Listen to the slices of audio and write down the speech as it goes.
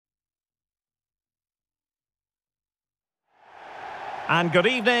And good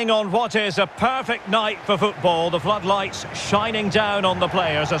evening on what is a perfect night for football. The floodlights shining down on the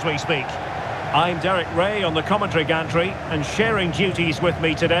players as we speak. I'm Derek Ray on the commentary gantry, and sharing duties with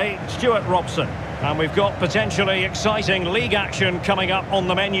me today, Stuart Robson. And we've got potentially exciting league action coming up on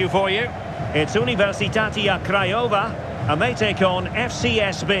the menu for you. It's Universitatea Craiova, and they take on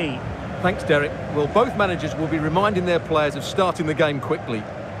FCSB. Thanks, Derek. Well, both managers will be reminding their players of starting the game quickly,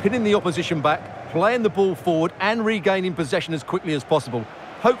 pinning the opposition back, playing the ball forward and regaining possession as quickly as possible.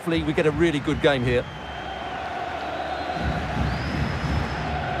 Hopefully we get a really good game here.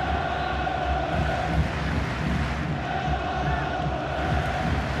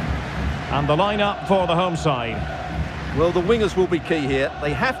 And the lineup for the home side. Well, the wingers will be key here.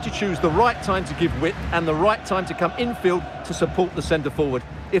 They have to choose the right time to give width and the right time to come infield to support the centre forward.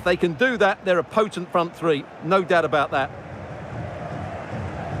 If they can do that, they're a potent front three. No doubt about that.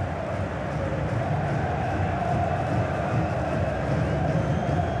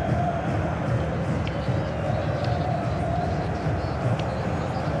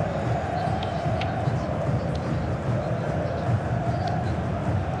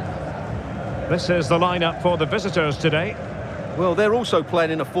 This is the lineup for the visitors today. Well, they're also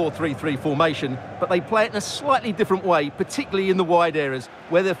playing in a 4-3-3 formation, but they play it in a slightly different way, particularly in the wide areas,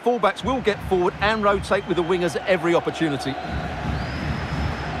 where their fullbacks will get forward and rotate with the wingers at every opportunity.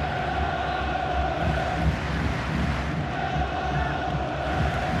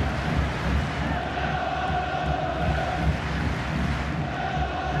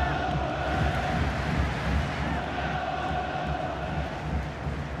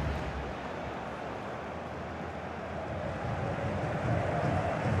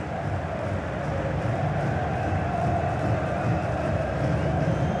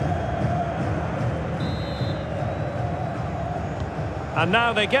 And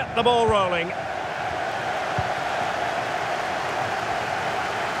now they get the ball rolling.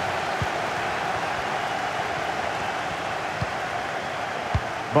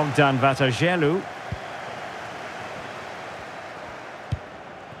 Bogdan Vatajelu.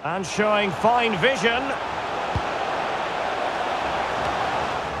 And showing fine vision.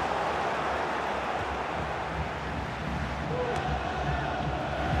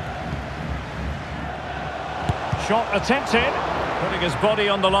 Shot attempted. Putting his body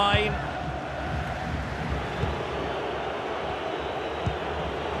on the line.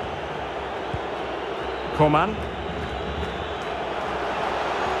 Coman.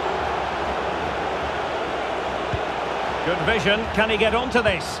 Good vision. Can he get onto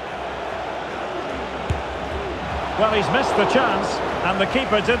this? Well, he's missed the chance, and the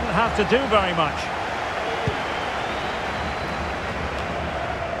keeper didn't have to do very much.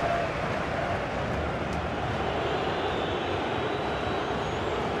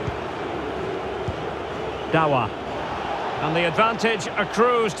 Dawa. And the advantage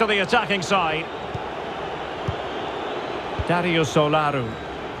accrues to the attacking side. Dario Solaru.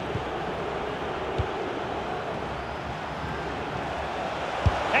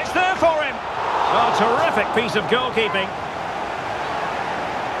 It's there for him. A terrific piece of goalkeeping.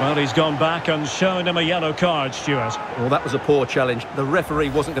 Well, he's gone back and shown him a yellow card, Stuart. Well, that was a poor challenge. The referee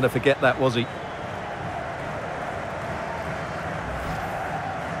wasn't going to forget that, was he?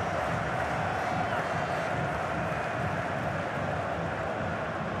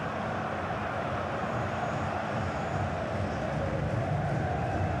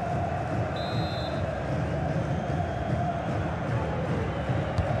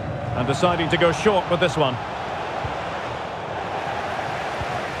 And deciding to go short with this one.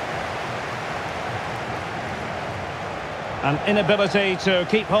 An inability to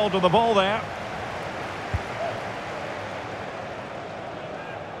keep hold of the ball there.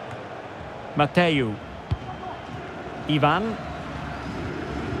 Mateu. Ivan.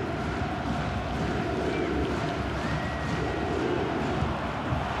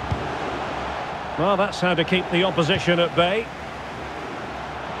 Well, that's how to keep the opposition at bay.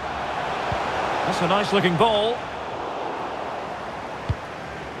 That's a nice-looking ball.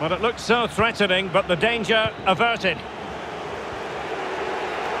 Well, it looked so threatening, but the danger averted.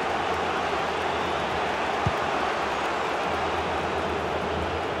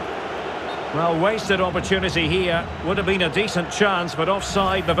 Well, wasted opportunity here. Would have been a decent chance, but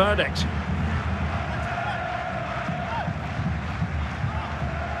offside the verdict.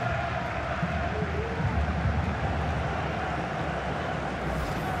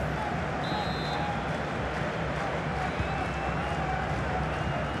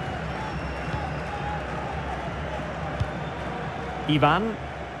 Ivan.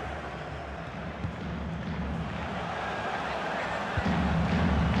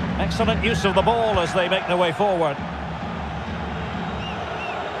 Excellent use of the ball as they make their way forward.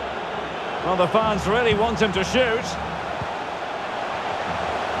 Well, the fans really want him to shoot.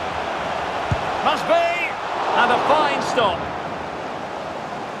 Must be! And a fine stop.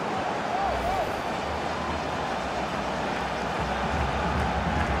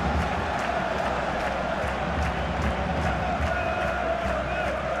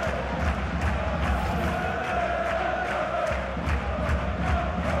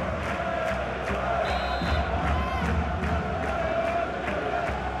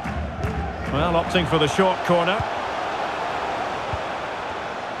 Well, opting for the short corner.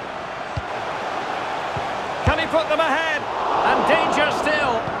 Can he put them ahead? And danger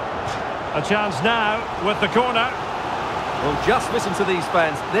still. A chance now with the corner. Well, just listen to these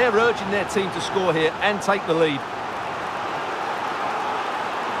fans. They're urging their team to score here and take the lead.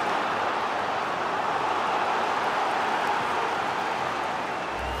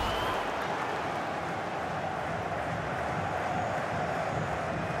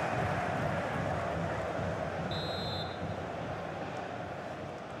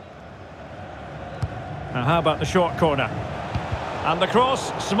 Now how about the short corner? And the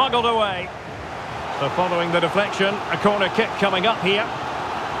cross smuggled away. So following the deflection, a corner kick coming up here.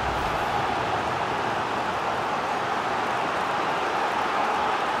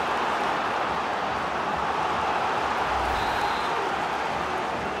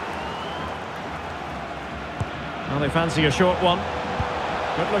 Well, they fancy a short one.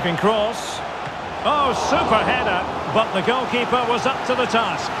 Good looking cross. Oh, super header, but the goalkeeper was up to the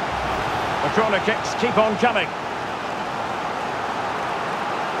task. The corner kicks keep on coming.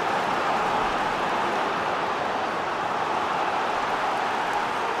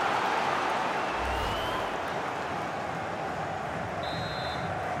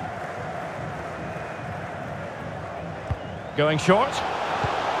 Going short.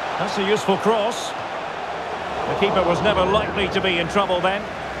 That's a useful cross. The keeper was never likely to be in trouble then.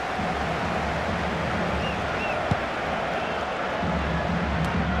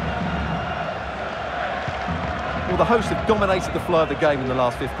 Well, the hosts have dominated the flow of the game in the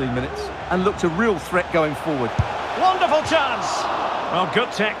last 15 minutes and looked a real threat going forward. Wonderful chance! Well,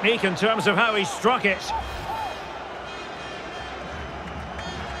 good technique in terms of how he struck it.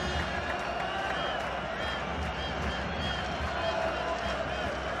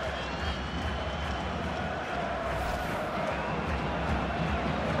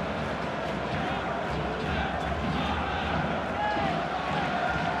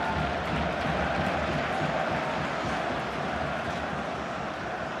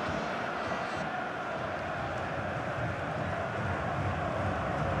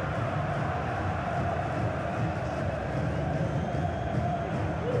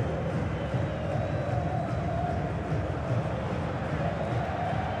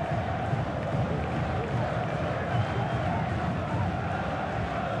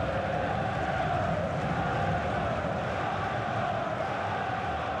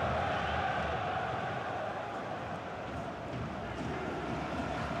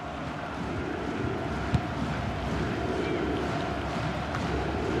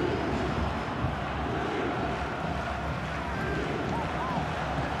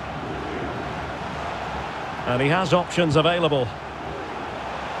 And he has options available.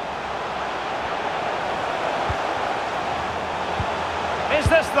 Is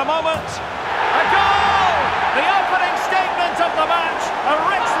this the moment? A goal! The opening statement of the match. A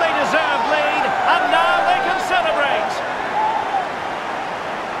richly deserved lead. And now they can celebrate.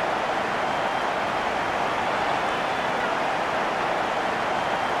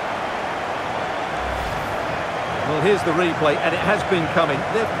 Well, here's the replay, and it has been coming.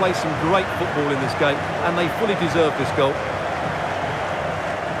 They've played some great football in this game, and they fully deserve this goal.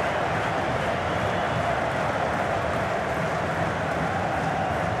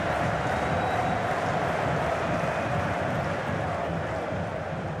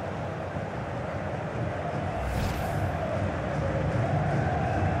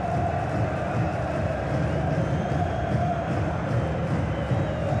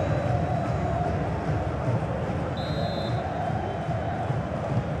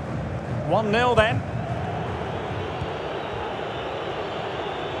 One 0 then.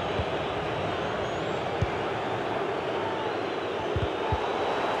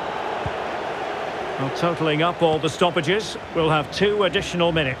 Well, totalling up all the stoppages, we'll have 2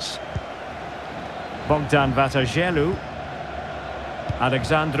 additional minutes. Bogdan Vatajelu,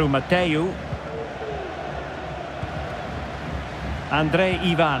 Alexandru Mateu, Andrei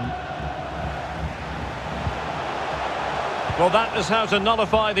Ivan. Well, that is how to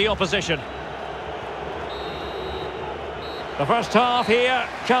nullify the opposition. The first half here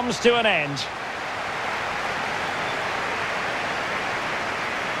comes to an end.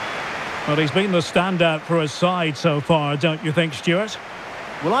 Well, he's been the standout for his side so far, don't you think, Stuart?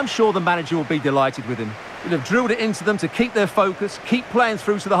 Well, I'm sure the manager will be delighted with him. He'll have drilled it into them to keep their focus, keep playing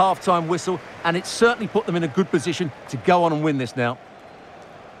through to the half-time whistle, and it's certainly put them in a good position to go on and win this now.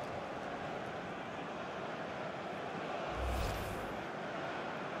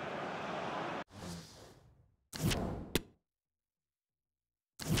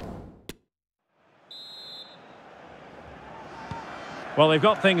 Well, they've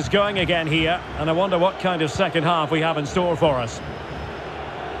got things going again here, and I wonder what kind of second half we have in store for us.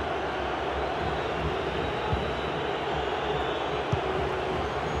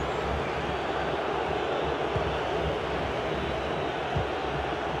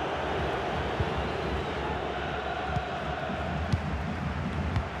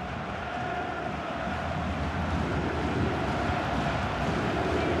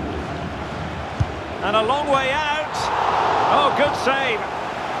 And a long way out. Oh, good save.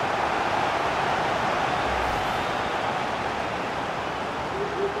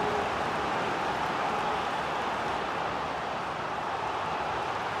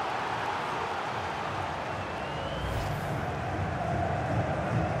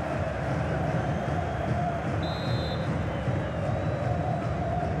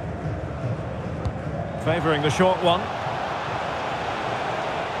 Favouring the short one.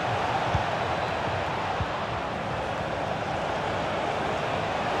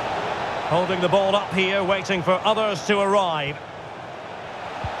 Holding the ball up here, waiting for others to arrive.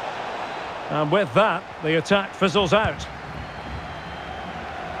 And with that, the attack fizzles out.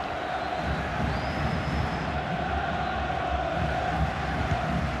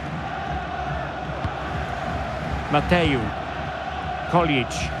 Mateu.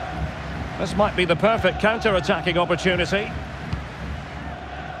 Kolic. This might be the perfect counter-attacking opportunity.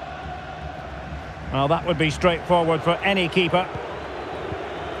 Well, that would be straightforward for any keeper.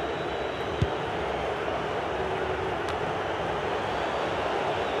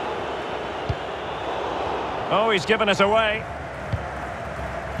 Oh, he's given us away.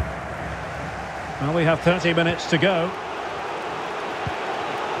 Well, we have 30 minutes to go.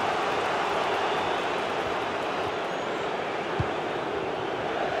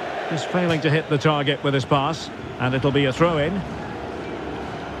 He's failing to hit the target with his pass, and it'll be a throw-in.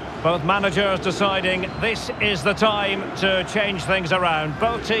 Both managers deciding this is the time to change things around.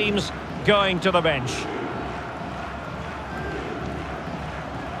 Both teams going to the bench.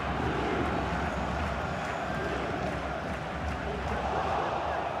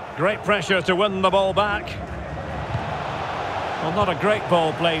 Great pressure to win the ball back. Well, not a great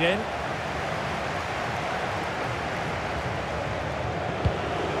ball played in.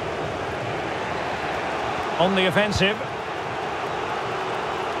 On the offensive.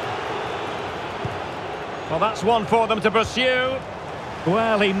 Well, that's one for them to pursue.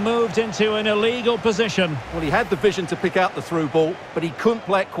 Well, he moved into an illegal position. Well, he had the vision to pick out the through ball, but he couldn't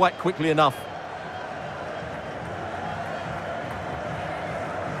play it quite quickly enough.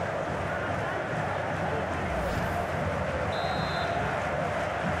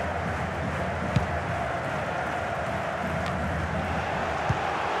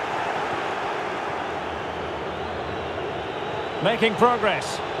 Making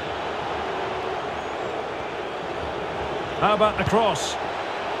progress. How about the cross?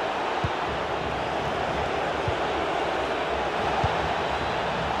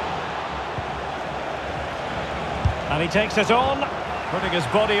 And he takes it on, putting his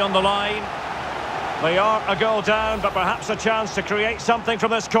body on the line. They are a goal down, but perhaps a chance to create something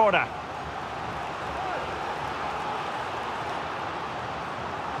from this corner.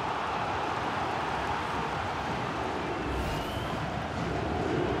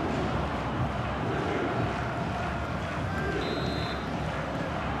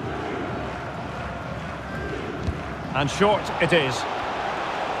 And short it is.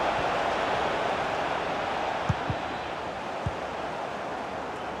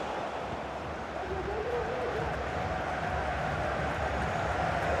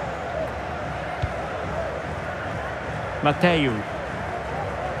 Mateu.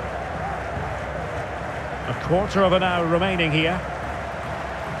 A quarter of an hour remaining here.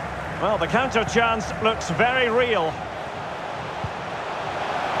 Well, the counter chance looks very real.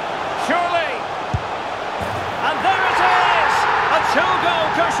 Surely! And there it is! A two-goal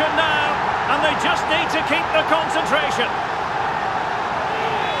cushion now, and they just need to keep the concentration.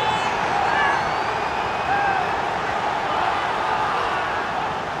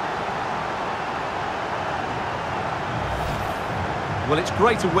 Well, it's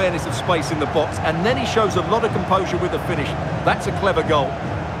great awareness of space in the box, and then he shows a lot of composure with the finish. That's a clever goal.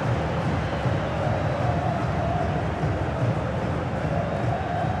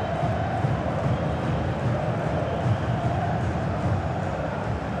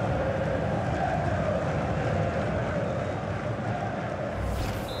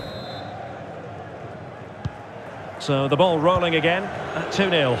 So the ball rolling again at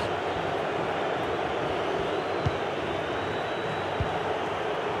 2-0.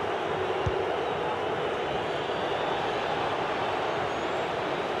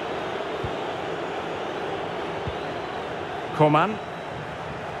 Coman.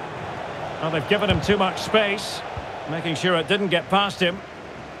 Well, they've given him too much space, making sure it didn't get past him.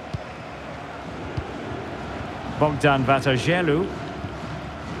 Bogdan Vatajelu.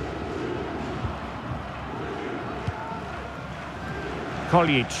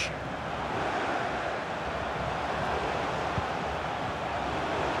 Koljic.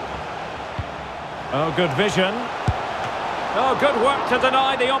 Oh, good vision. Oh, good work to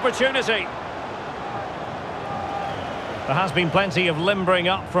deny the opportunity. There has been plenty of limbering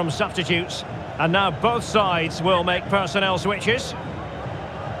up from substitutes, and now both sides will make personnel switches.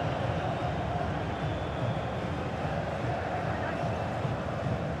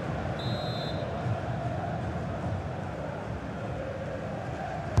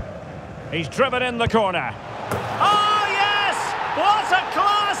 He's driven in the corner. Oh, yes! What a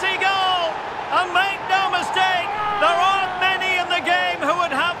classy goal! And make no mistake, there aren't many in the game who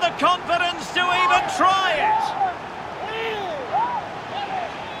would have the confidence to even try it.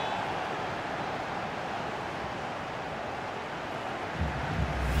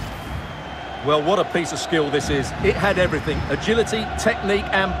 Well, what a piece of skill this is. It had everything: agility, technique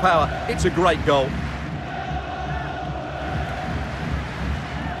and power. It's a great goal.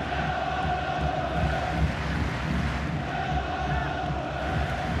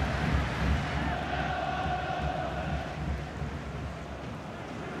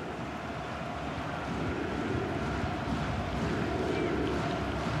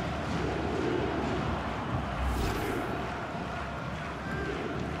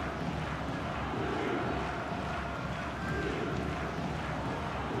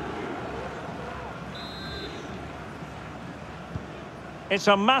 It's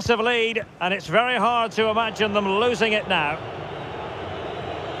a massive lead, and it's very hard to imagine them losing it now.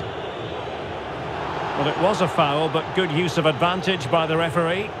 Well, it was a foul, but good use of advantage by the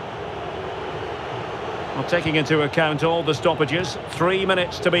referee. Well, taking into account all the stoppages, 3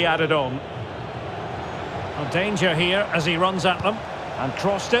 minutes to be added on. A danger here as he runs at them, and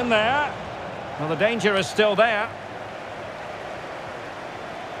crossed in there. Well, the danger is still there.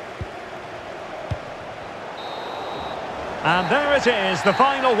 And there it is, the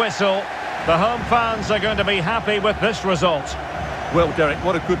final whistle. The home fans are going to be happy with this result. Well, Derek,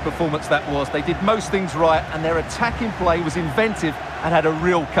 what a good performance that was. They did most things right, and their attacking play was inventive and had a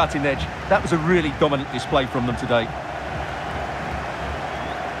real cutting edge. That was a really dominant display from them today.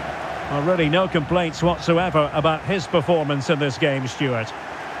 Well, really no complaints whatsoever about his performance in this game, Stuart.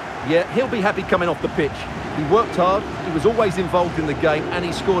 Yeah, he'll be happy coming off the pitch. He worked hard, he was always involved in the game, and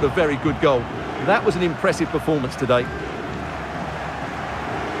he scored a very good goal. That was an impressive performance today.